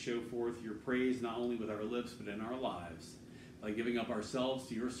hearts we show forth your praise not only with our lips but in our lives, by giving up ourselves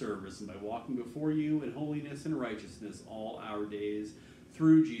to your service and by walking before you in holiness and righteousness all our days,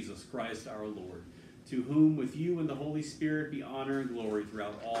 through Jesus Christ our Lord, to whom with you and the Holy Spirit be honor and glory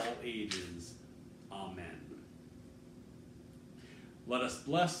throughout all ages. Amen. Let us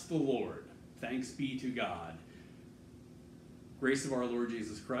bless the Lord. Thanks be to God. Grace of our Lord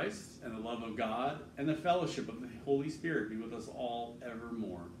Jesus Christ, and the love of God, and the fellowship of the Holy Spirit be with us all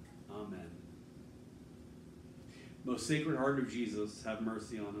evermore. Amen. Most Sacred Heart of Jesus, have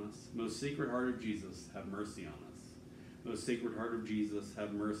mercy on us. Most Sacred Heart of Jesus, have mercy on us. Most Sacred Heart of Jesus,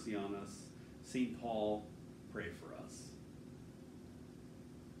 have mercy on us. St. Paul, pray for us.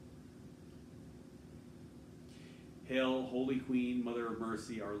 Hail, Holy Queen, Mother of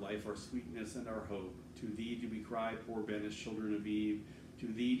Mercy, our life, our sweetness, and our hope. To thee do we cry, poor banished children of Eve. To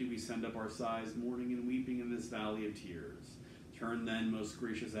thee do we send up our sighs, mourning and weeping in this valley of tears. Turn then, most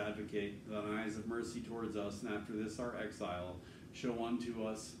gracious Advocate, thine eyes of mercy towards us, and after this our exile, show unto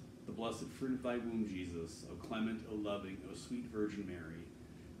us the blessed fruit of thy womb, Jesus, O clement, O loving, O sweet Virgin Mary.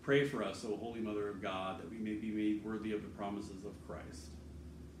 Pray for us, O Holy Mother of God, that we may be made worthy of the promises of Christ.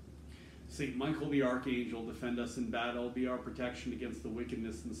 Saint Michael the Archangel, defend us in battle, be our protection against the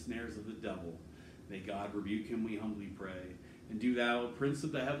wickedness and snares of the devil. May God rebuke him, we humbly pray. And do thou, Prince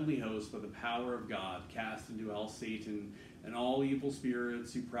of the heavenly host, by the power of God, cast into hell Satan and all evil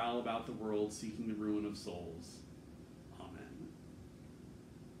spirits who prowl about the world seeking the ruin of souls. Amen.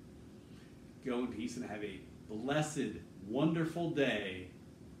 Go in peace and have a blessed, wonderful day,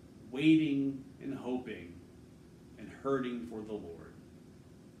 waiting and hoping and hurting for the Lord.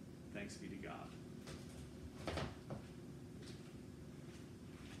 Thanks be to God.